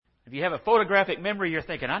If you have a photographic memory, you're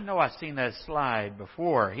thinking, I know I've seen that slide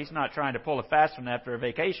before. He's not trying to pull a fast one after a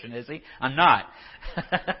vacation, is he? I'm not.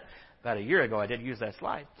 About a year ago, I did use that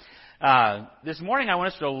slide. This morning, I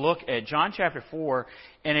want us to look at John chapter 4,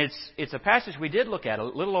 and it's a passage we did look at a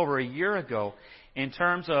little over a year ago in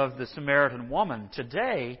terms of the Samaritan woman.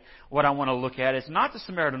 Today, what I want to look at is not the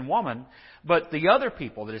Samaritan woman, but the other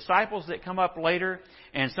people, the disciples that come up later,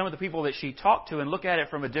 and some of the people that she talked to, and look at it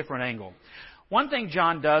from a different angle. One thing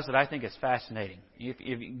John does that I think is fascinating. If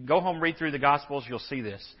you go home, read through the Gospels, you'll see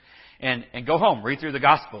this. And go home, read through the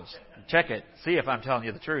Gospels. Check it. See if I'm telling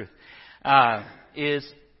you the truth. Is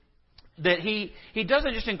that he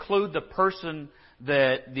doesn't just include the person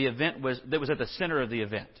that the event was at the center of the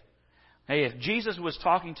event. Hey, if Jesus was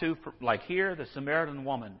talking to, like here, the Samaritan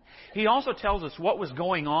woman, he also tells us what was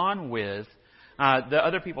going on with the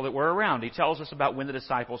other people that were around. He tells us about when the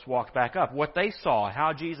disciples walked back up, what they saw,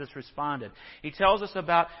 how Jesus responded. He tells us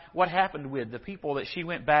about what happened with the people that she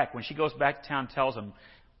went back. When she goes back to town, tells them,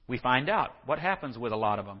 we find out what happens with a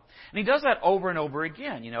lot of them. And he does that over and over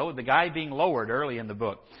again. You know, the guy being lowered early in the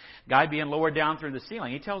book, guy being lowered down through the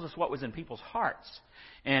ceiling. He tells us what was in people's hearts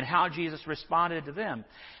and how Jesus responded to them.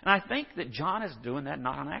 And I think that John is doing that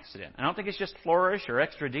not on accident. I don't think it's just flourish or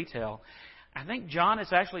extra detail. I think John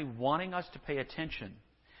is actually wanting us to pay attention,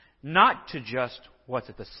 not to just what's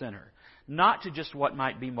at the center, not to just what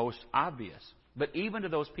might be most obvious, but even to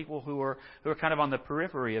those people who are kind of on the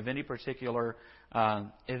periphery of any particular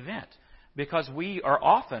event. Because we are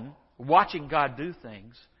often watching God do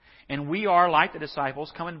things, and we are, like the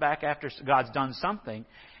disciples, coming back after God's done something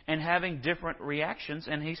and having different reactions.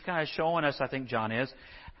 And he's kind of showing us, I think John is,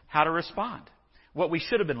 how to respond. What we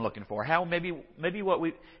should have been looking for, how we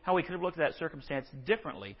could have looked at that circumstance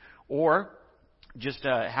differently, or just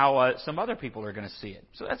how some other people are going to see it.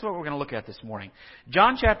 So that's what we're going to look at this morning.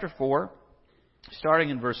 John chapter 4, starting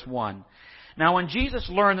in verse 1. Now when Jesus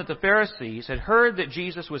learned that the Pharisees had heard that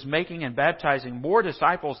Jesus was making and baptizing more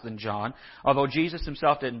disciples than John, although Jesus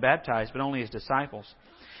himself didn't baptize, but only his disciples,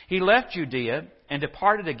 he left Judea and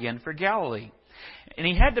departed again for Galilee. And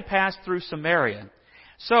he had to pass through Samaria.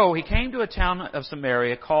 So he came to a town of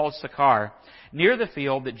Samaria called Sychar, near the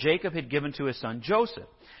field that Jacob had given to his son Joseph.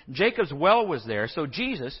 Jacob's well was there, so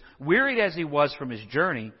Jesus, wearied as he was from his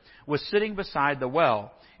journey, was sitting beside the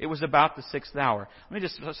well. It was about the 6th hour. Let me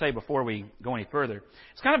just say before we go any further,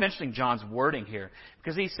 it's kind of interesting John's wording here,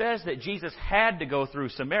 because he says that Jesus had to go through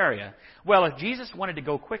Samaria. Well, if Jesus wanted to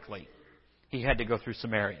go quickly, he had to go through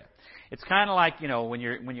Samaria. It's kind of like, you know, when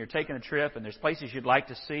you're taking a trip and there's places you'd like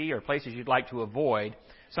to see or places you'd like to avoid,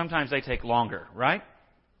 sometimes they take longer, right?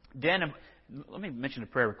 Let me mention a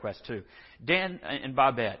prayer request too. Dan and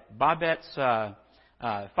Babette. Babette's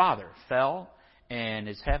father fell and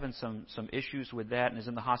is having some issues with that and is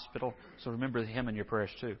in the hospital. So remember him in your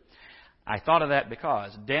prayers too. I thought of that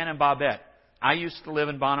because Dan and Babette, I used to live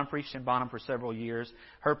in Bonham, preached in Bonham for several years.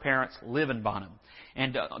 Her parents live in Bonham.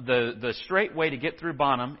 And the straight way to get through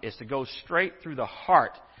Bonham is to go straight through the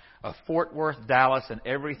heart of Fort Worth, Dallas, and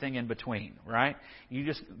everything in between, right?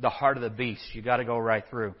 The heart of the beast. You got to go right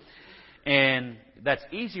through. And that's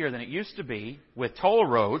easier than it used to be with toll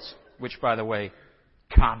roads, which, by the way,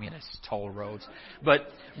 communist toll roads.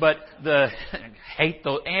 But hate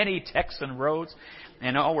those anti-Texan roads.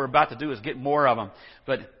 And all we're about to do is get more of them.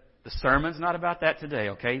 But the sermon's not about that today,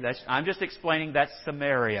 okay? I'm just explaining that's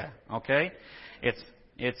Samaria, okay?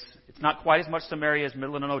 It's not quite as much Samaria as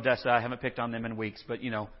Midland and Odessa. I haven't picked on them in weeks, but,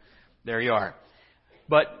 you know, there you are.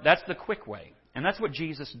 But that's the quick way. And that's what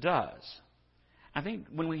Jesus does. I think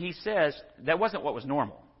when he says, that wasn't what was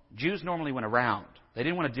normal. Jews normally went around. They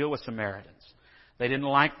didn't want to deal with Samaritans. They didn't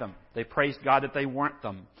like them. They praised God that they weren't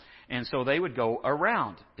them. And so they would go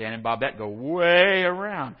around. Dan and Babette go way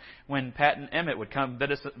around. When Pat and Emmett would come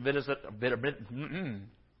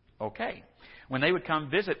okay. When they would come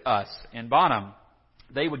visit us in Bonham,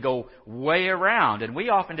 they would go way around. And we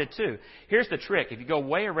often did too. Here's the trick. If you go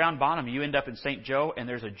way around Bonham, you end up in St. Joe, and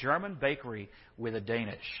there's a German bakery with a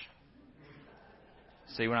Danish.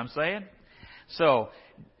 See what I'm saying? So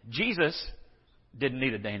Jesus didn't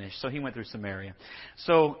need a Danish, so he went through Samaria.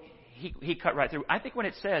 So he cut right through. I think when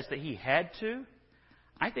it says that he had to,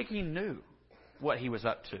 I think he knew what he was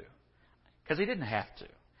up to. Because he didn't have to.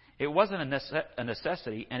 It wasn't a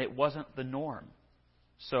necessity, and it wasn't the norm.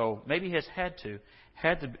 So maybe his had to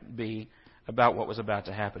be about what was about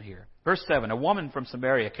to happen here. Verse 7, a woman from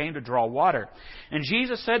Samaria came to draw water. And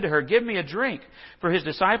Jesus said to her, "Give me a drink," for his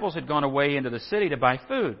disciples had gone away into the city to buy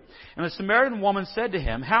food. And the Samaritan woman said to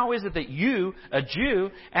him, "How is it that you, a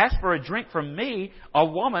Jew, ask for a drink from me, a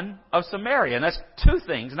woman of Samaria?" And that's two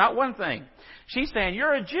things, not one thing. She's saying,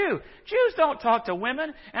 "You're a Jew. Jews don't talk to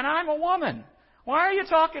women, and I'm a woman. Why are you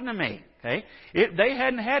talking to me?" Okay? They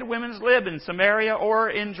hadn't had women's lib in Samaria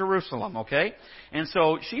or in Jerusalem, okay? And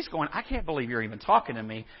so she's going, "I can't believe you're even talking to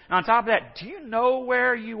me. And on top of that, do you know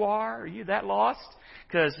where you are? Are you that lost?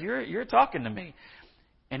 Because you're talking to me."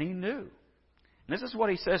 And he knew. And this is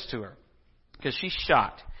what he says to her, because she's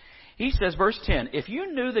shocked. He says, verse 10, "If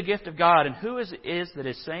you knew the gift of God and who it is that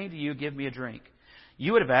is saying to you, 'Give me a drink,'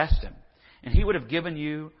 you would have asked him, and he would have given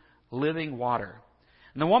you living water."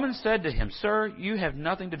 And the woman said to him, "Sir, you have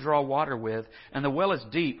nothing to draw water with, and the well is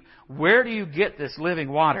deep. Where do you get this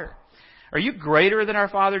living water? Are you greater than our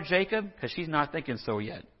father Jacob?" Because she's not thinking so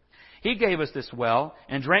yet. "He gave us this well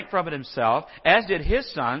and drank from it himself, as did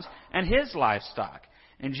his sons and his livestock."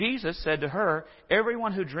 And Jesus said to her,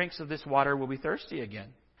 "Everyone who drinks of this water will be thirsty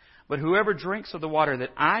again. But whoever drinks of the water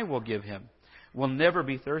that I will give him will never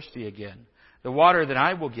be thirsty again. The water that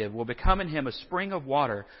I will give will become in him a spring of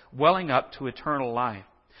water welling up to eternal life."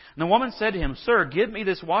 And the woman said to him, "Sir, give me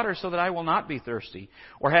this water so that I will not be thirsty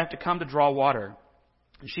or have to come to draw water."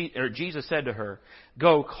 Jesus said to her,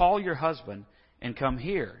 "Go, call your husband and come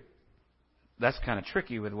here." That's kind of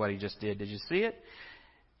tricky with what he just did. Did you see it?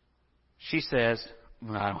 She says,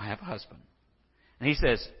 "Well, I don't have a husband." And he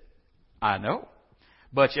says, "I know,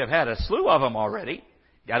 but you've had a slew of them already."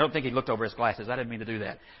 I don't think he looked over his glasses. I didn't mean to do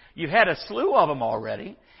that. "You've had a slew of them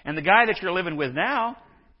already, and the guy that you're living with now,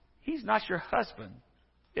 he's not your husband,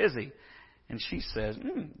 is he?" And she says,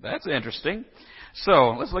 "That's interesting."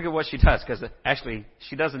 So let's look at what she does, because actually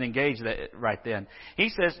she doesn't engage that right then. She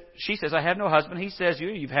says, "I have no husband." He says,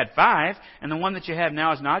 "You've had 5, and the one that you have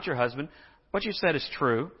now is not your husband. What you said is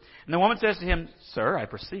true." And the woman says to him, "Sir, I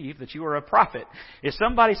perceive that you are a prophet. If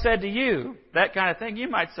somebody said to you that kind of thing, you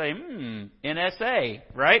might say, NSA,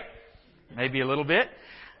 right? Maybe a little bit.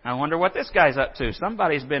 I wonder what this guy's up to.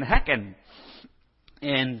 Somebody's been hacking."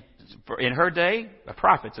 And in her day, a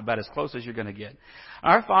prophet's about as close as you're going to get.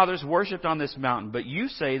 "Our fathers worshipped on this mountain, but you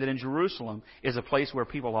say that in Jerusalem is a place where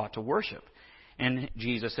people ought to worship." And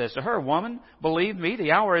Jesus says to her, "Woman, believe me,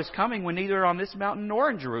 the hour is coming when neither on this mountain nor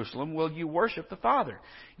in Jerusalem will you worship the Father.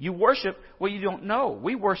 You worship what you don't know.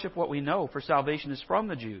 We worship what we know, for salvation is from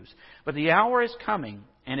the Jews. But the hour is coming,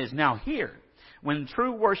 and is now here, when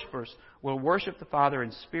true worshipers will worship the Father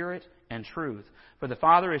in spirit and truth. For the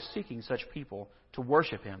Father is seeking such people to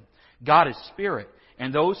worship Him. God is spirit,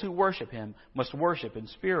 and those who worship Him must worship in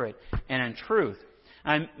spirit and in truth."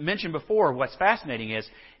 I mentioned before, what's fascinating is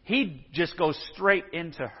he just goes straight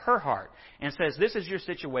into her heart and says, "This is your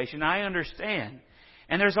situation. I understand."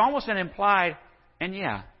 And there's almost an implied, "And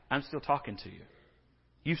yeah, I'm still talking to you.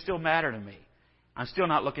 You still matter to me. I'm still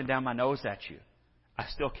not looking down my nose at you. I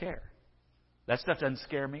still care." That stuff doesn't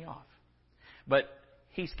scare me off. But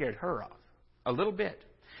he scared her off a little bit,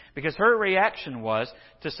 because her reaction was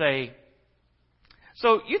to say,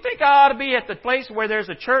 "So you think I ought to be at the place where there's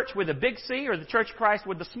a church with a big C or the Church of Christ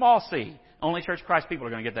with the small C?" Only Church of Christ people are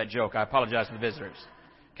going to get that joke. I apologize to the visitors.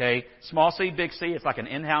 Okay? Small C, big C, it's like an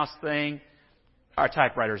in-house thing. Our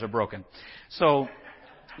typewriters are broken. So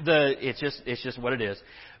it's just what it is.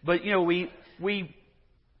 But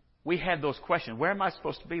we had those questions. Where am I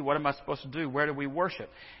supposed to be? What am I supposed to do? Where do we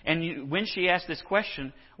worship? And when she asked this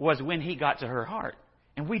question was when he got to her heart.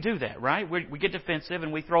 And we do that, right? We get defensive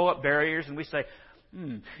and we throw up barriers and we say,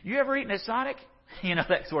 "You ever eaten at Sonic?"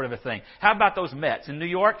 That sort of a thing. "How about those Mets?" In New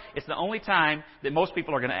York, it's the only time that most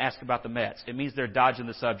people are going to ask about the Mets. It means they're dodging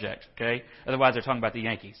the subject, okay? Otherwise, they're talking about the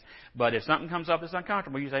Yankees. But if something comes up that's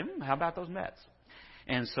uncomfortable, you say, "How about those Mets?"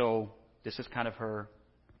 And so this is kind of her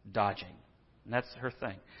dodging. And that's her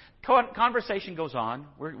thing. Conversation goes on.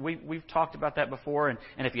 We've talked about that before.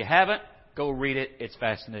 And if you haven't, go read it. It's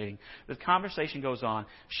fascinating. The conversation goes on.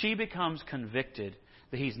 She becomes convicted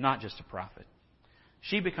that he's not just a prophet.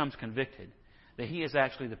 She becomes convicted that he is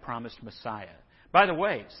actually the promised Messiah. By the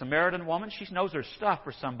way, Samaritan woman, she knows her stuff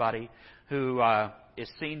for somebody who is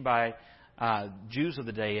seen by Jews of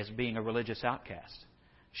the day as being a religious outcast.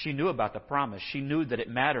 She knew about the promise. She knew that it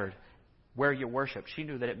mattered where you worship. She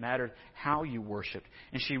knew that it mattered how you worshiped.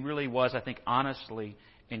 And she really was, I think, honestly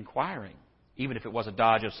inquiring, even if it was a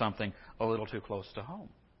dodge of something a little too close to home.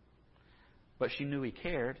 But she knew he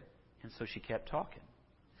cared, and so she kept talking.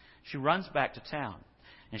 She runs back to town.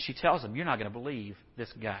 And she tells him, you're not going to believe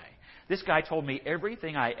this guy. This guy told me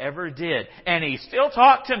everything I ever did, and he still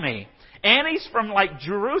talked to me. And he's from like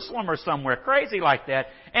Jerusalem or somewhere crazy like that,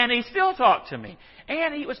 and he still talked to me.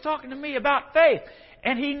 And he was talking to me about faith,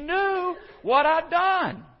 and he knew what I'd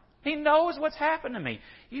done. He knows what's happened to me.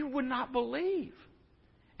 You would not believe.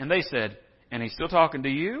 And they said, and he's still talking to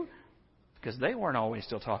you? Because they weren't always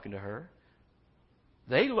still talking to her.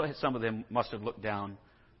 Some of them must have looked down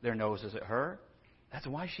their noses at her. That's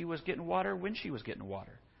why she was getting water when she was getting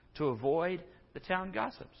water, to avoid the town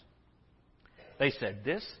gossips. They said,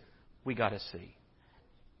 this we got to see.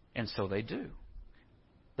 And so they do.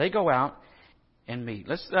 They go out and meet.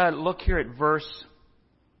 Let's look here at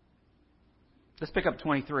let's pick up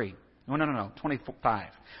 23. No, 25.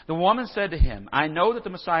 The woman said to him, I know that the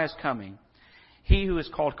Messiah is coming, he who is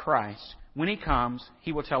called Christ. When he comes,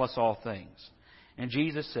 he will tell us all things. And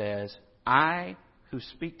Jesus says, I who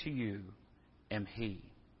speak to you am he.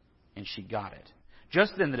 And she got it.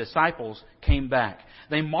 Just then the disciples came back.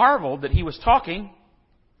 They marveled that he was talking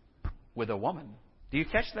with a woman. Do you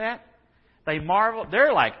catch that? They marveled.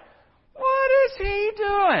 They're like, what is he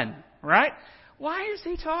doing? Right? Why is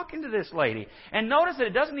he talking to this lady? And notice that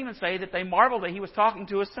it doesn't even say that they marveled that he was talking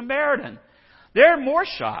to a Samaritan. They're more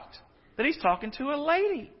shocked that he's talking to a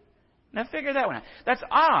lady. Now figure that one out. That's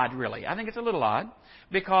odd, really. I think it's a little odd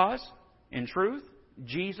because, in truth,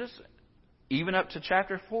 Jesus, even up to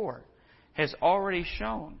chapter 4, has already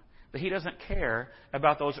shown that he doesn't care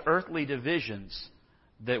about those earthly divisions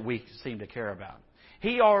that we seem to care about.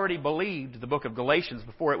 He already believed the book of Galatians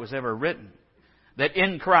before it was ever written, that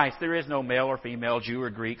in Christ there is no male or female, Jew or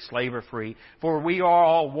Greek, slave or free, for we are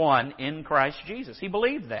all one in Christ Jesus. He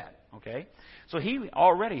believed that, okay? So he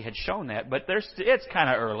already had shown that, but it's kind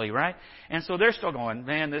of early, right? And so they're still going,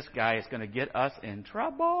 man, this guy is going to get us in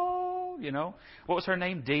trouble, you know. What was her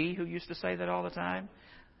name? Dee, who used to say that all the time?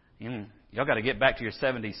 Y'all got to get back to your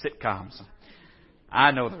 70s sitcoms.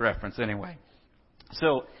 I know the reference anyway.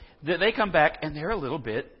 So they come back and they're a little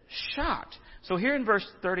bit shocked. So here in verse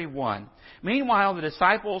 31, meanwhile the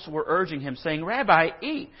disciples were urging him, saying, Rabbi,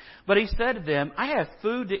 eat. But he said to them, I have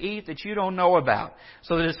food to eat that you don't know about.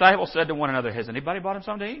 So the disciples said to one another, has anybody bought him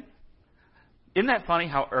something to eat? Isn't that funny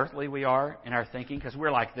how earthly we are in our thinking? Because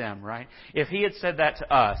we're like them, right? If he had said that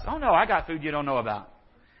to us, oh no, I got food you don't know about.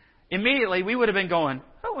 Immediately we would have been going,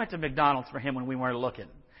 who went to McDonald's for him when we weren't looking?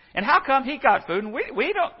 And how come he got food and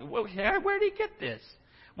we don't? Where did he get this?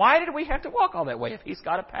 Why did we have to walk all that way if he's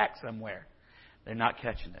got a pack somewhere? They're not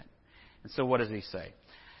catching it. And so what does he say?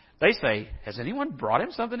 They say, has anyone brought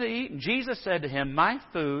him something to eat? And Jesus said to him, my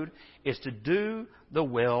food is to do the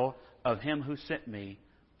will of him who sent me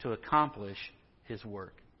to accomplish his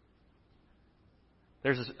work.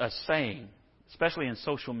 There's a saying, especially in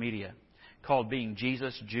social media, called being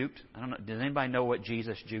Jesus juked. I don't know. Does anybody know what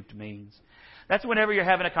Jesus juked means? That's whenever you're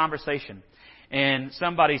having a conversation and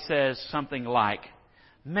somebody says something like,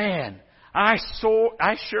 man, I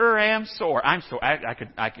sure am sore. I'm sore.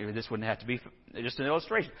 This wouldn't have to be just an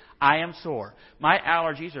illustration. I am sore. My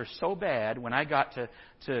allergies are so bad when I got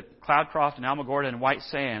to Cloudcroft and Alamogordo and White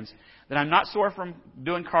Sands that I'm not sore from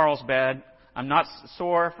doing Carlsbad. I'm not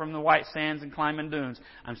sore from the White Sands and climbing dunes.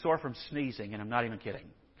 I'm sore from sneezing, and I'm not even kidding.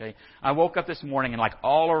 Okay? I woke up this morning and like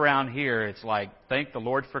all around here, it's like, thank the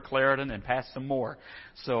Lord for Claritin and pass some more.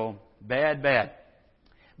 So, bad.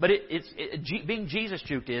 But being Jesus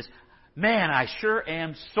juked is, man, I sure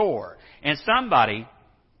am sore. And somebody,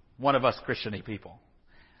 one of us Christian-y people,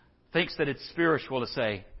 thinks that it's spiritual to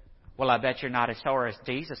say, well, I bet you're not as sore as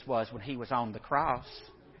Jesus was when he was on the cross.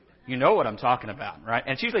 You know what I'm talking about, right?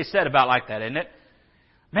 And it's usually said about like that, isn't it?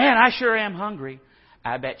 Man, I sure am hungry.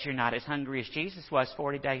 I bet you're not as hungry as Jesus was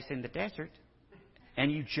 40 days in the desert.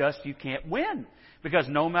 And you can't win. Because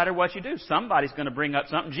no matter what you do, somebody's going to bring up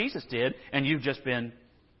something Jesus did, and you've just been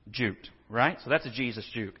juked, right? So that's a Jesus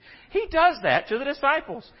juke. He does that to the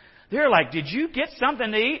disciples. They're like, did you get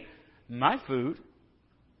something to eat? My food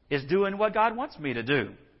is doing what God wants me to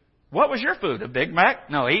do. What was your food? A Big Mac?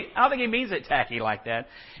 No, I don't think he means it tacky like that.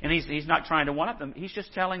 And he's not trying to one-up them. He's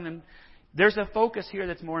just telling them, there's a focus here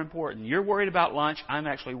that's more important. You're worried about lunch. I'm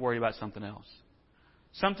actually worried about something else.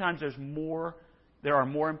 Sometimes there are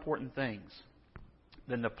more important things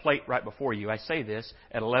than the plate right before you. I say this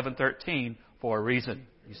at 11:13 for a reason.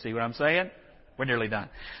 You see what I'm saying? We're nearly done.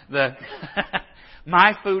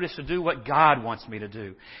 My food is to do what God wants me to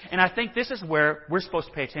do. And I think this is where we're supposed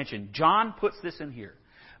to pay attention. John puts this in here.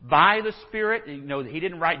 By the Spirit, he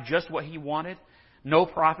didn't write just what he wanted. No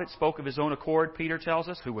prophet spoke of his own accord, Peter tells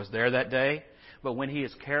us, who was there that day. But when he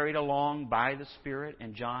is carried along by the Spirit,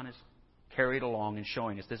 and John is carried along and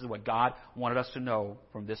showing us this is what God wanted us to know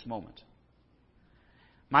from this moment.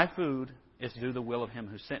 My food is to do the will of Him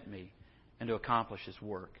who sent me and to accomplish His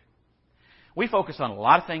work. We focus on a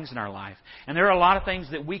lot of things in our life, and there are a lot of things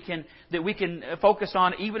that we can focus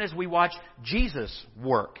on even as we watch Jesus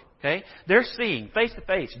work. Okay, they're seeing face to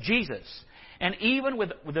face Jesus, and even with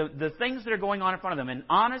the things that are going on in front of them. And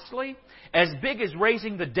honestly, as big as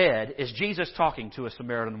raising the dead is Jesus talking to a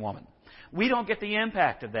Samaritan woman. We don't get the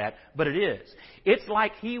impact of that, but it is. It's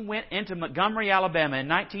like He went into Montgomery, Alabama in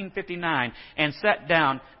 1959 and sat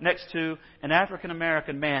down next to an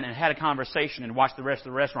African-American man and had a conversation and watched the rest of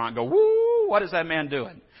the restaurant go, woo, what is that man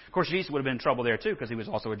doing? Of course, Jesus would have been in trouble there too because he was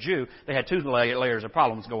also a Jew. They had two layers of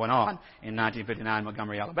problems going on in 1959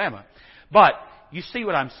 Montgomery, Alabama. But you see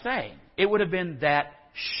what I'm saying. It would have been that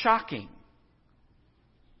shocking.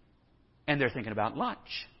 And they're thinking about lunch.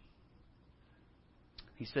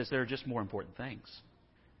 He says there are just more important things.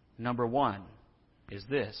 Number one is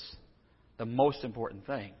this. The most important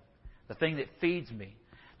thing. The thing that feeds me.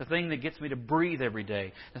 The thing that gets me to breathe every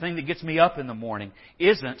day. The thing that gets me up in the morning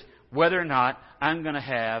isn't whether or not I'm going to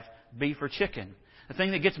have beef or chicken. The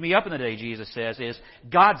thing that gets me up in the day, Jesus says, is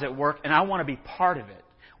God's at work and I want to be part of it.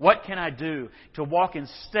 What can I do to walk in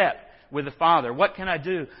step with the Father? What can I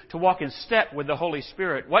do to walk in step with the Holy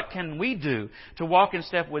Spirit? What can we do to walk in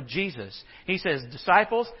step with Jesus? He says,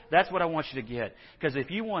 disciples, that's what I want you to get. Because if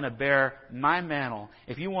you want to bear my mantle,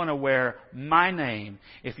 if you want to wear my name,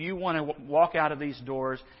 if you want to walk out of these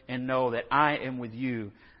doors and know that I am with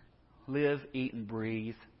you, live, eat, and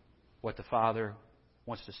breathe what the Father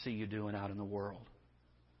wants to see you doing out in the world.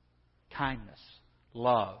 Kindness,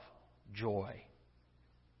 love, joy,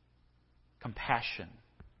 compassion,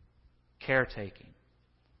 caretaking,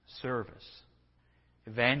 service,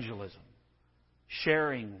 evangelism,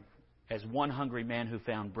 sharing as one hungry man who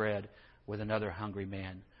found bread with another hungry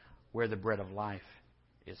man where the bread of life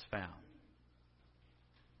is found.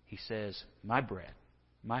 He says, my bread,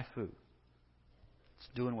 my food, it's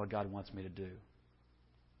doing what God wants me to do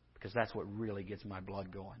because that's what really gets my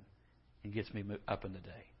blood going and gets me up in the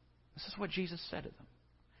day. This is what Jesus said to them.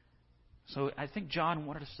 So I think John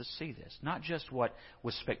wanted us to see this. Not just what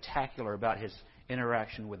was spectacular about his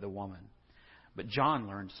interaction with the woman, but John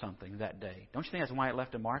learned something that day. Don't you think that's why it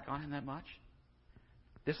left a mark on him that much?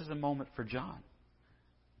 This is a moment for John.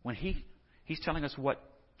 When he's telling us what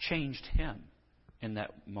changed him in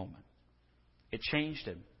that moment. It changed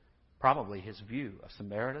him, probably his view of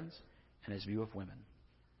Samaritans and his view of women.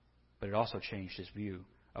 But it also changed his view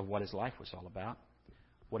of what his life was all about,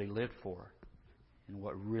 what he lived for, and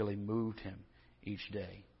what really moved him each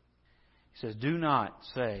day. He says, do not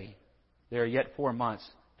say, there are yet 4 months,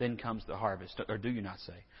 then comes the harvest. Or do you not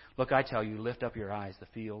say, look, I tell you, lift up your eyes, the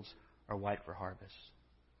fields are white for harvest.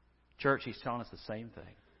 Church, He's telling us the same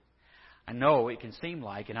thing. I know it can seem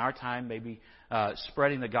like in our time maybe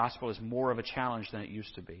spreading the gospel is more of a challenge than it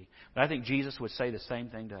used to be. But I think Jesus would say the same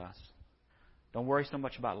thing to us. Don't worry so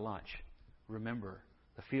much about lunch. Remember,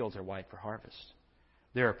 the fields are white for harvest.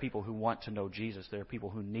 There are people who want to know Jesus. There are people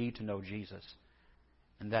who need to know Jesus.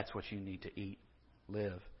 And that's what you need to eat,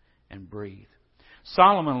 live, and breathe.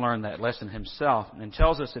 Solomon learned that lesson himself and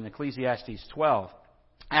tells us in Ecclesiastes 12,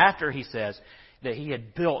 after he says that he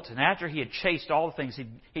had built and after he had chased all the things,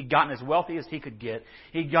 he'd gotten as wealthy as he could get.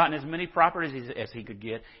 He'd gotten as many properties as he could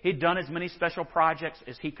get. He'd done as many special projects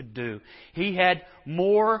as he could do. He had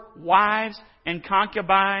more wives and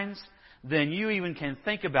concubines than you even can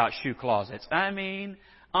think about shoe closets. I mean,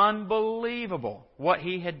 unbelievable what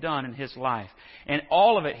he had done in his life. And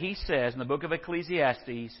all of it, he says in the book of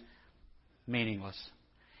Ecclesiastes, meaningless.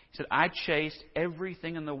 He said, I chased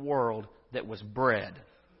everything in the world that was bread,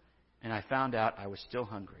 and I found out I was still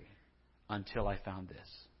hungry until I found this.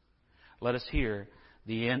 Let us hear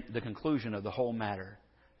the conclusion of the whole matter.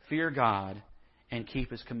 Fear God and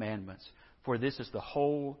keep His commandments, for this is the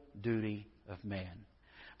whole duty of man.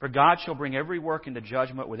 For God shall bring every work into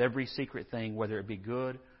judgment with every secret thing, whether it be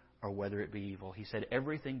good or whether it be evil. He said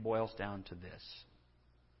everything boils down to this.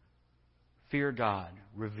 Fear God,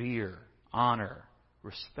 revere, honor,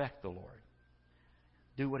 respect the Lord.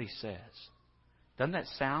 Do what He says. Doesn't that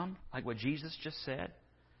sound like what Jesus just said?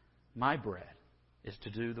 My bread is to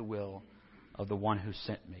do the will of the one who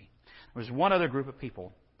sent me. There was one other group of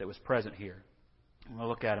people that was present here. I'm going to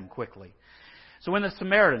look at them quickly. So when the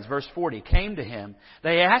Samaritans, verse 40, came to Him,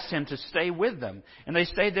 they asked Him to stay with them. And they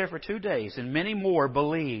stayed there for 2 days. And many more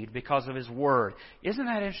believed because of His word. Isn't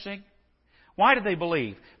that interesting? Why did they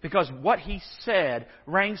believe? Because what He said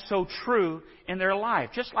rang so true in their life.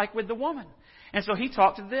 Just like with the woman. And so He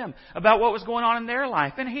talked to them about what was going on in their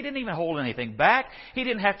life. And He didn't even hold anything back. He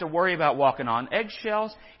didn't have to worry about walking on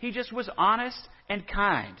eggshells. He just was honest and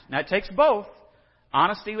kind. Now it takes both.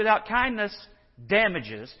 Honesty without kindness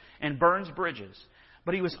damages, and burns bridges.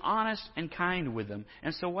 But He was honest and kind with them.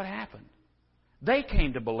 And so what happened? They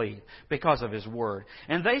came to believe because of His Word.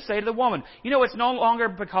 And they say to the woman, it's no longer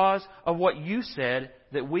because of what you said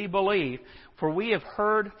that we believe, for we have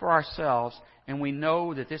heard for ourselves, and we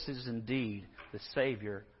know that this is indeed the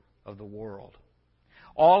Savior of the world.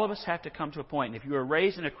 All of us have to come to a point, and if you were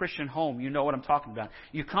raised in a Christian home, you know what I'm talking about.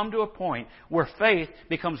 You come to a point where faith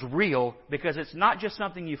becomes real because it's not just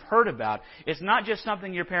something you've heard about. It's not just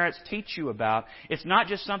something your parents teach you about. It's not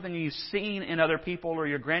just something you've seen in other people or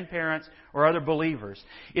your grandparents or other believers.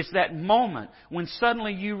 It's that moment when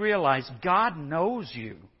suddenly you realize God knows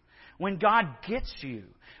you, when God gets you,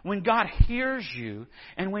 when God hears you,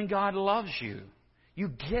 and when God loves you. You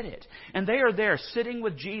get it. And they are there sitting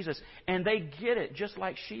with Jesus, and they get it just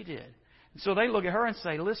like she did. And so they look at her and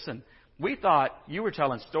say, listen, we thought you were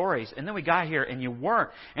telling stories, and then we got here and you weren't.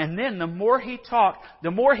 And then the more He talked, the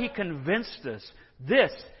more He convinced us,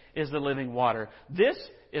 this is the living water. This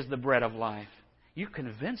is the bread of life. You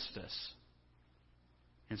convinced us.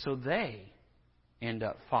 And so they end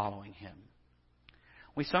up following Him.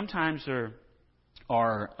 We sometimes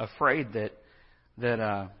are afraid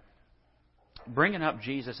that bringing up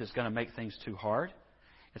Jesus is going to make things too hard.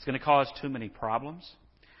 It's going to cause too many problems.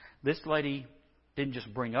 This lady didn't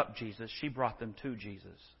just bring up Jesus, she brought them to Jesus.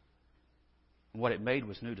 And what it made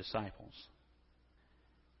was new disciples.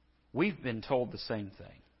 We've been told the same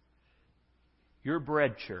thing. Your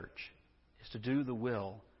bread, church, is to do the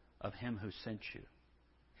will of Him who sent you.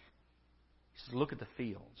 He says, look at the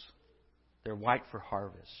fields. They're white for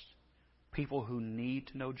harvest. People who need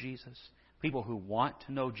to know Jesus, people who want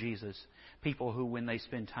to know Jesus, people who, when they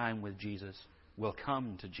spend time with Jesus, will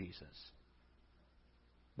come to Jesus.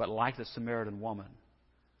 But like the Samaritan woman,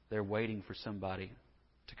 they're waiting for somebody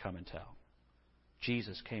to come and tell.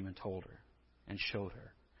 Jesus came and told her and showed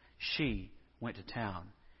her. She went to town.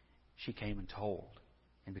 She came and told.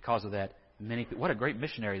 And because of that, many people... What a great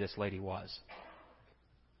missionary this lady was.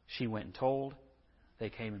 She went and told. They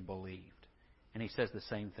came and believed. And He says the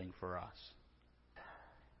same thing for us.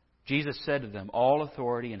 Jesus said to them, all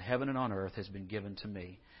authority in heaven and on earth has been given to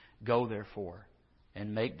me. Go therefore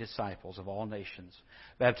and make disciples of all nations,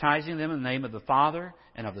 baptizing them in the name of the Father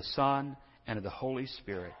and of the Son and of the Holy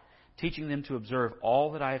Spirit, teaching them to observe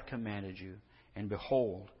all that I have commanded you. And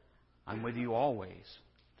behold, I'm with you always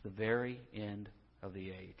to the very end of the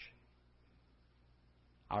age.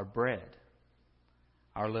 Our bread,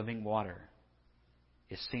 our living water,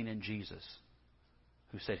 is seen in Jesus,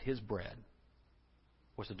 who said His bread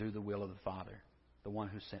was to do the will of the Father, the one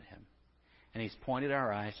who sent Him. And He's pointed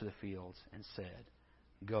our eyes to the fields and said,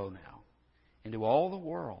 go now into all the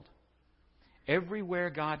world. Everywhere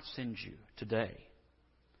God sends you today.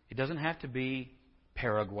 It doesn't have to be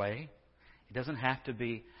Paraguay. It doesn't have to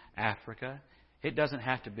be Africa. It doesn't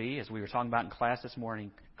have to be, as we were talking about in class this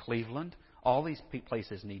morning, Cleveland. All these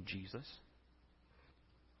places need Jesus.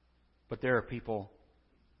 But there are people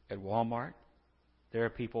at Walmart. There are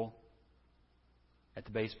people at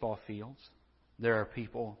the baseball fields. There are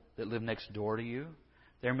people that live next door to you.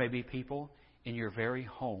 There may be people in your very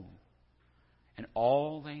home. And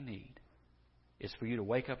all they need is for you to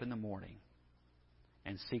wake up in the morning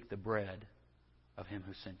and seek the bread of Him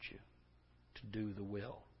who sent you, to do the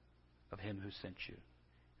will of Him who sent you.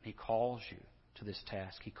 And He calls you to this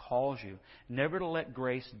task. He calls you never to let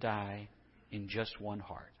grace die in just one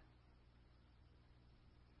heart,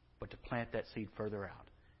 but to plant that seed further out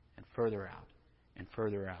and further out and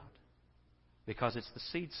further out. Because it's the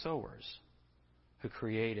seed sowers who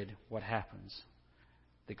created what happens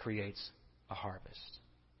that creates a harvest.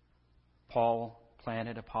 Paul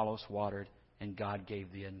planted, Apollos watered, and God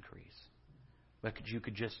gave the increase. But you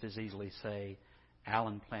could just as easily say,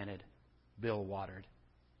 Alan planted, Bill watered,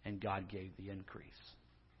 and God gave the increase.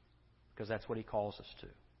 Because that's what He calls us to.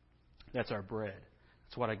 That's our bread.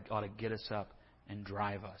 That's what ought to get us up and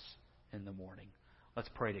drive us in the morning. Let's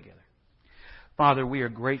pray together. Father, we are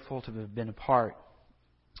grateful to have been a part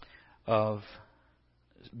of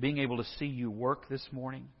being able to see You work this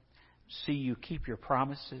morning, see You keep Your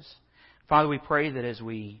promises. Father, we pray that as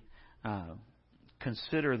we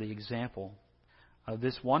consider the example of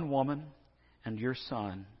this one woman and Your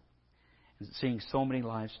Son, and seeing so many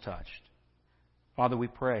lives touched, Father, we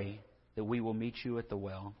pray that we will meet You at the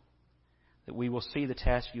well, that we will see the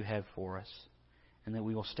task You have for us, and that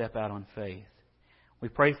we will step out on faith. We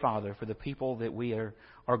pray, Father, for the people that we are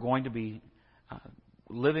going to be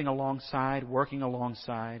living alongside, working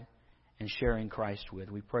alongside, and sharing Christ with.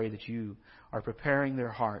 We pray that You are preparing their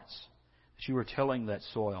hearts, that You are tilling that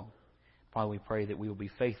soil. Father, we pray that we will be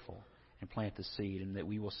faithful and plant the seed, and that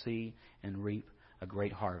we will see and reap a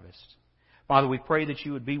great harvest. Father, we pray that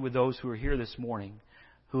you would be with those who are here this morning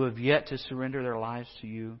who have yet to surrender their lives to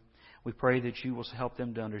you. We pray that you will help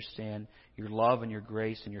them to understand your love and your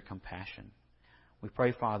grace and your compassion. We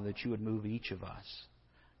pray, Father, that you would move each of us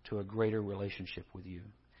to a greater relationship with you.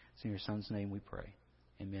 It's in your Son's name we pray.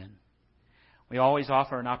 Amen. We always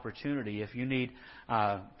offer an opportunity. If you need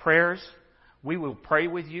prayers, we will pray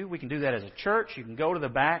with you. We can do that as a church. You can go to the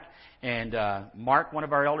back, and Mark, one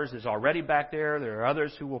of our elders, is already back there. There are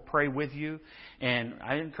others who will pray with you. And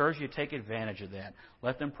I encourage you to take advantage of that.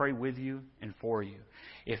 Let them pray with you and for you.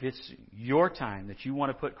 If it's your time that you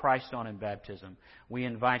want to put Christ on in baptism, we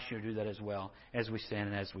invite you to do that as well as we stand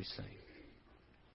and as we sing.